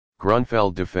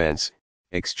Grnfeld defense,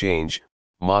 exchange,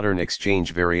 modern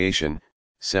exchange variation,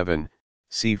 7,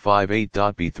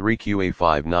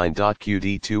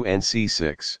 c58.b3qa59.qd2 and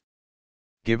c6.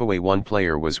 Giveaway. One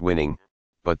player was winning,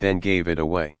 but then gave it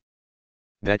away.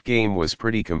 That game was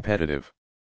pretty competitive.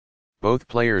 Both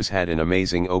players had an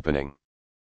amazing opening.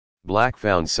 Black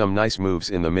found some nice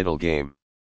moves in the middle game.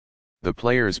 The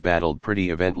players battled pretty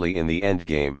evenly in the end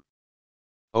game.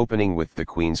 Opening with the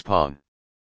queen's pawn.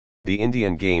 The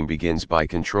Indian game begins by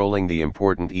controlling the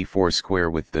important e4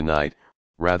 square with the knight,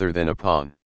 rather than a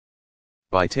pawn.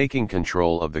 By taking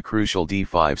control of the crucial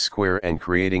d5 square and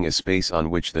creating a space on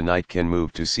which the knight can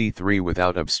move to c3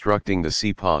 without obstructing the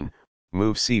c-pawn,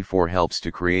 move c4 helps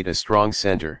to create a strong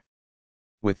center.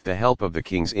 With the help of the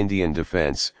king's Indian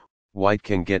defense, White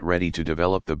can get ready to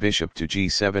develop the bishop to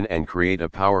g7 and create a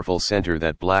powerful center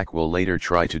that Black will later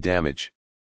try to damage.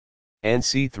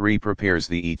 c3 prepares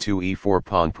the e2-e4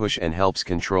 pawn push and helps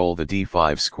control the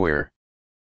d5 square.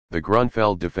 The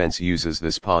Grnfeld defense uses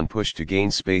this pawn push to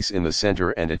gain space in the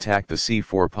center and attack the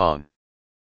c4 pawn.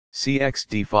 Cx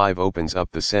d5 opens up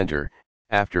the center.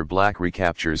 After Black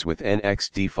recaptures with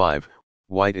nx d5,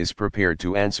 White is prepared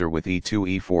to answer with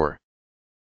e2-e4.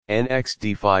 Nx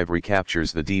d5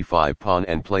 recaptures the d5 pawn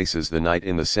and places the knight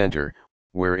in the center,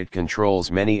 where it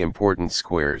controls many important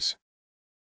squares.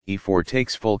 e4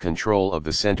 takes full control of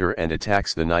the center and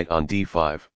attacks the knight on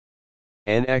d5.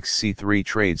 Nx c3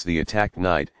 trades the attacked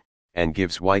knight, and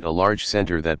gives White a large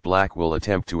center that Black will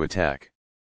attempt to attack.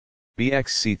 Bx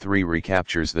c3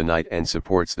 recaptures the knight and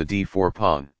supports the d4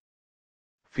 pawn.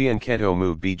 Fianchetto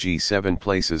move bg7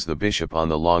 places the bishop on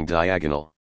the long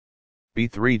diagonal.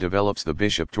 b3 develops the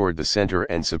bishop toward the center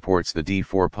and supports the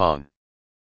d4 pawn.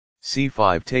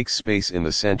 c5 takes space in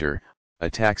the center,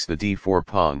 attacks the d4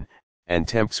 pawn, and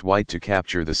tempts White to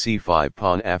capture the c5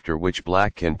 pawn, after which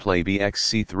Black can play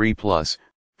bx c3+,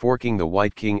 forking the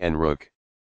White king and rook.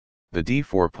 The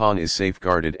d4 pawn is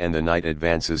safeguarded and the knight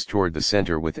advances toward the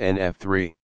center with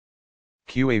nf3.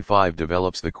 qa5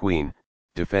 develops the queen,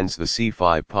 defends the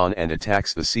c5 pawn and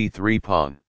attacks the c3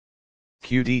 pawn.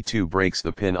 qd2 breaks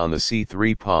the pin on the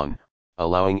c3 pawn,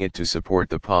 allowing it to support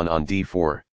the pawn on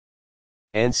d4.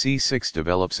 c6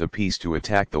 develops a piece to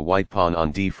attack the white pawn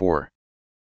on d4.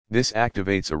 This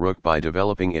activates a rook by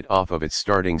developing it off of its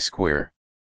starting square.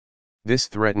 This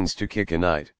threatens to kick a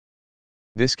knight.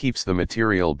 This keeps the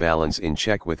material balance in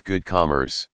check with good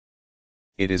commerce.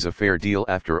 It is a fair deal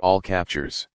after all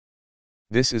captures.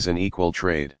 This is an equal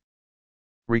trade.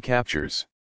 Recaptures.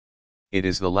 It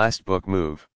is the last book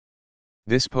move.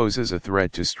 This poses a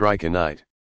threat to strike a knight.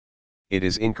 It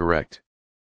is incorrect.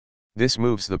 This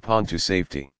moves the pawn to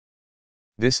safety.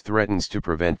 This threatens to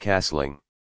prevent castling.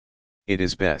 It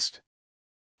is best.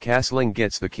 Castling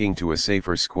gets the king to a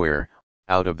safer square,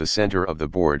 out of the center of the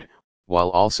board,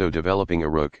 while also developing a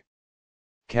rook.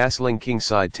 Castling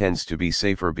kingside tends to be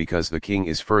safer because the king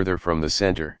is further from the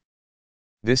center.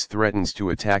 This threatens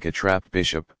to attack a trapped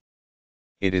bishop.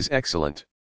 It is excellent.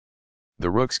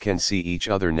 The rooks can see each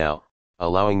other now,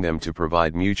 allowing them to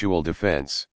provide mutual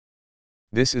defense.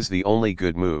 This is the only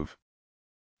good move.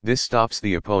 This stops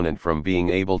the opponent from being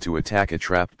able to attack a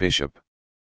trapped bishop.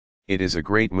 It is a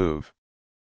great move.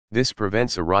 This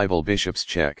prevents a rival bishop's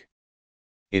check.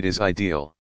 It is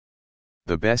ideal.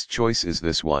 The best choice is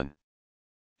this one.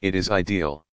 It is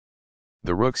ideal.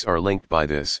 The rooks are linked by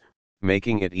this,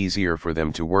 making it easier for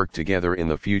them to work together in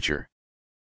the future.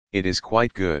 It is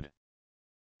quite good.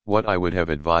 What I would have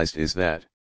advised is that.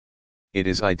 It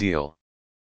is ideal.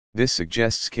 This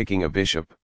suggests kicking a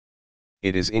bishop.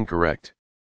 It is incorrect.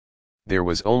 There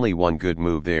was only one good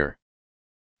move there.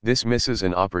 This misses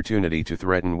an opportunity to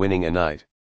threaten winning a knight.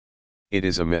 It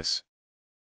is a miss.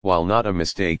 While not a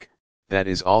mistake, that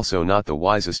is also not the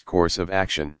wisest course of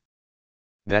action.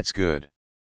 That's good.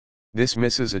 This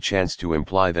misses a chance to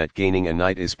imply that gaining a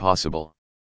knight is possible.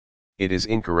 It is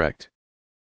incorrect.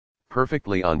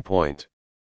 Perfectly on point.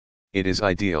 It is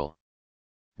ideal.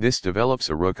 This develops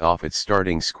a rook off its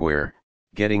starting square,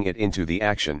 getting it into the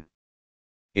action.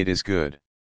 It is good.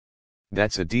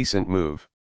 That's a decent move.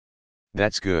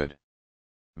 That's good.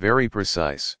 Very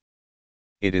precise.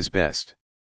 It is best.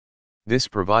 This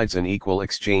provides an equal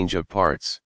exchange of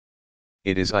parts.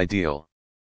 It is ideal.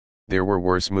 There were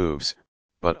worse moves,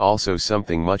 but also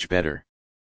something much better.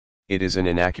 It is an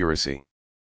inaccuracy.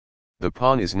 The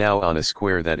pawn is now on a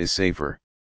square that is safer.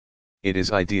 It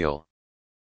is ideal.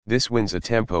 This wins a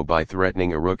tempo by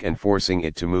threatening a rook and forcing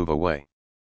it to move away.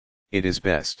 It is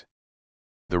best.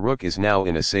 The rook is now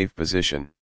in a safe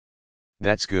position.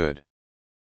 That's good.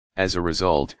 As a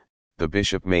result, the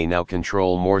bishop may now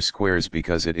control more squares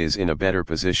because it is in a better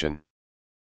position.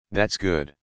 That's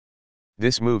good.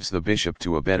 This moves the bishop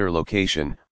to a better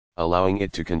location, allowing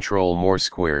it to control more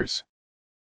squares.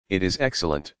 It is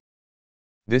excellent.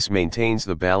 This maintains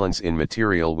the balance in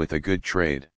material with a good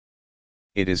trade.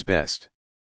 It is best.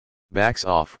 Backs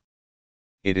off.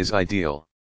 It is ideal.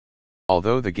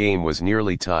 Although the game was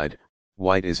nearly tied,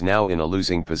 white is now in a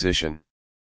losing position.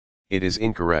 It is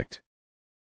incorrect.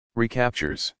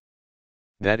 Recaptures.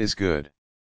 That is good.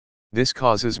 This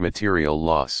causes material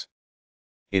loss.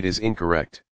 It is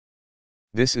incorrect.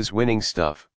 This is winning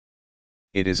stuff.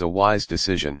 It is a wise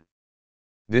decision.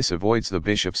 This avoids the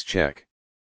bishop's check.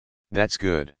 That's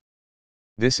good.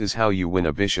 This is how you win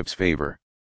a bishop's favor.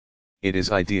 It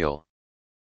is ideal.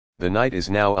 The knight is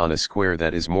now on a square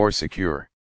that is more secure.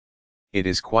 It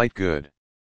is quite good.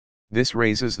 This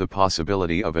raises the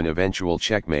possibility of an eventual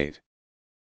checkmate.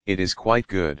 It is quite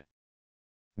good.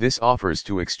 This offers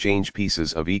to exchange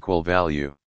pieces of equal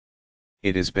value.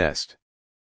 It is best.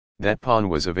 That pawn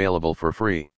was available for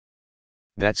free.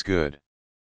 That's good.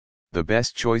 The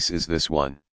best choice is this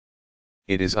one.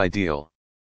 It is ideal.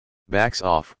 Backs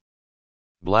off.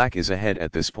 Black is ahead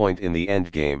at this point in the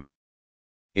endgame.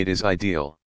 It is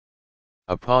ideal.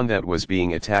 A pawn that was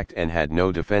being attacked and had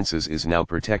no defenses is now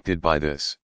protected by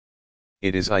this.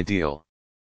 It is ideal.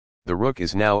 The rook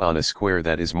is now on a square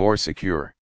that is more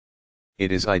secure.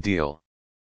 It is ideal.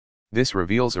 This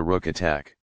reveals a rook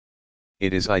attack.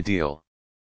 It is ideal.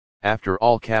 After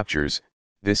all captures,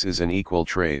 this is an equal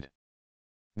trade.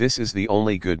 This is the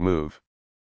only good move.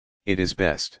 It is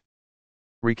best.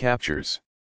 Recaptures.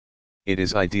 It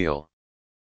is ideal.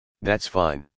 That's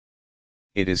fine.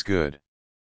 It is good.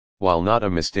 While not a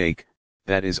mistake,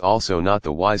 that is also not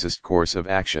the wisest course of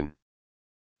action.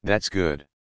 That's good.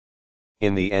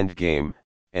 In the endgame,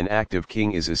 an active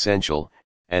king is essential,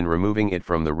 and removing it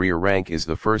from the rear rank is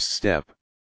the first step.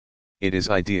 It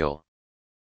is ideal.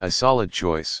 A solid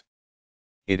choice.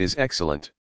 It is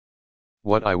excellent.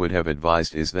 What I would have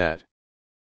advised is that.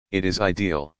 It is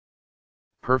ideal.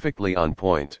 Perfectly on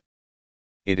point.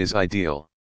 It is ideal.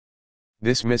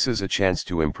 This misses a chance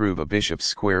to improve a bishop's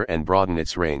square and broaden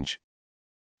its range.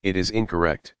 It is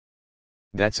incorrect.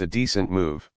 That's a decent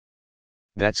move.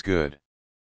 That's good.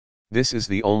 This is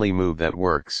the only move that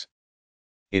works.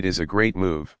 It is a great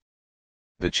move.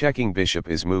 The checking bishop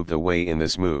is moved away in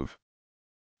this move.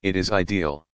 It is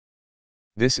ideal.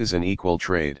 This is an equal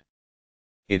trade.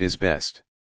 It is best.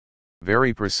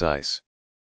 Very precise.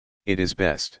 It is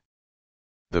best.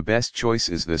 The best choice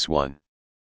is this one.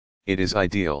 It is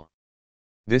ideal.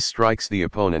 This strikes the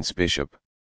opponent's bishop.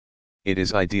 It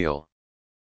is ideal.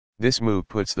 This move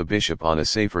puts the bishop on a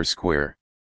safer square.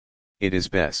 It is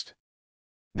best.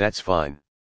 That's fine.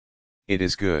 It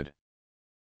is good.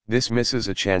 This misses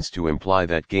a chance to imply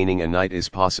that gaining a knight is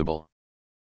possible.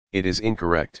 It is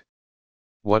incorrect.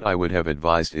 What I would have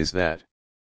advised is that.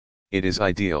 It is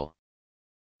ideal.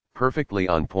 Perfectly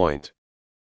on point.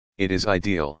 It is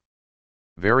ideal.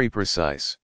 Very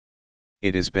precise.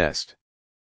 It is best.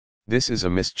 This is a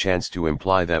missed chance to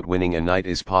imply that winning a knight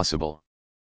is possible.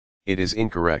 It is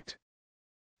incorrect.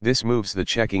 This moves the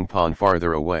checking pawn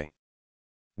farther away.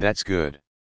 That's good.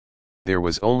 There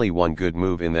was only one good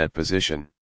move in that position.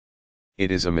 It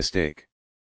is a mistake.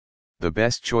 The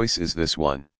best choice is this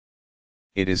one.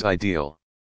 It is ideal.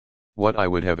 What I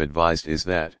would have advised is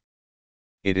that.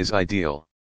 It is ideal.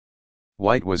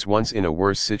 White was once in a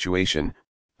worse situation,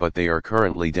 but they are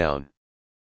currently down.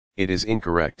 It is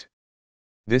incorrect.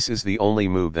 This is the only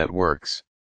move that works.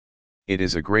 It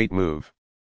is a great move.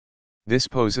 This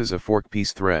poses a fork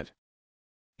piece threat.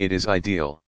 It is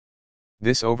ideal.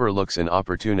 This overlooks an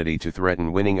opportunity to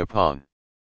threaten winning a pawn.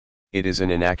 It is an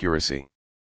inaccuracy.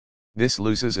 This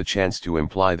loses a chance to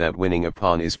imply that winning a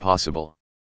pawn is possible.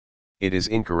 It is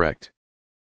incorrect.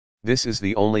 This is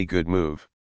the only good move.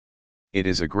 It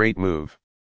is a great move.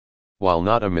 While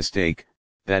not a mistake,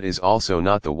 that is also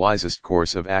not the wisest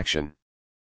course of action.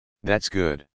 That's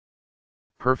good.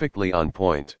 Perfectly on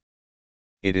point.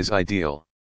 It is ideal.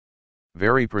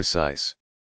 Very precise.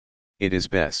 It is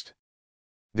best.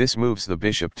 This moves the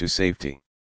bishop to safety.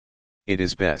 It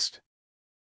is best.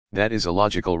 That is a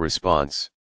logical response.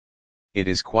 It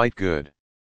is quite good.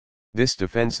 This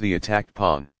defends the attacked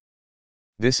pawn.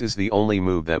 This is the only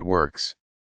move that works.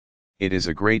 It is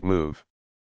a great move.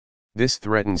 This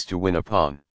threatens to win a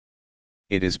pawn.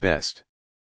 It is best.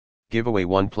 Giveaway.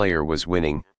 One player was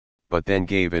winning, but then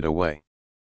gave it away.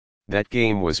 That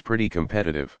game was pretty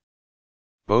competitive.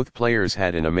 Both players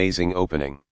had an amazing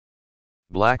opening.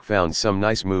 Black found some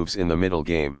nice moves in the middle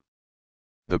game.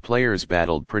 The players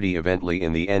battled pretty evenly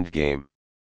in the end game.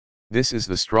 This is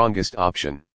the strongest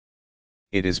option.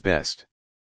 It is best.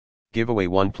 Giveaway.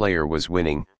 One player was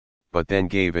winning, but then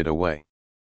gave it away.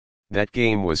 That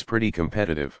game was pretty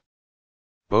competitive.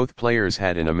 Both players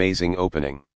had an amazing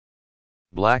opening.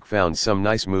 Black found some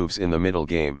nice moves in the middle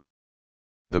game.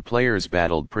 The players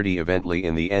battled pretty evenly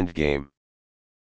in the end game.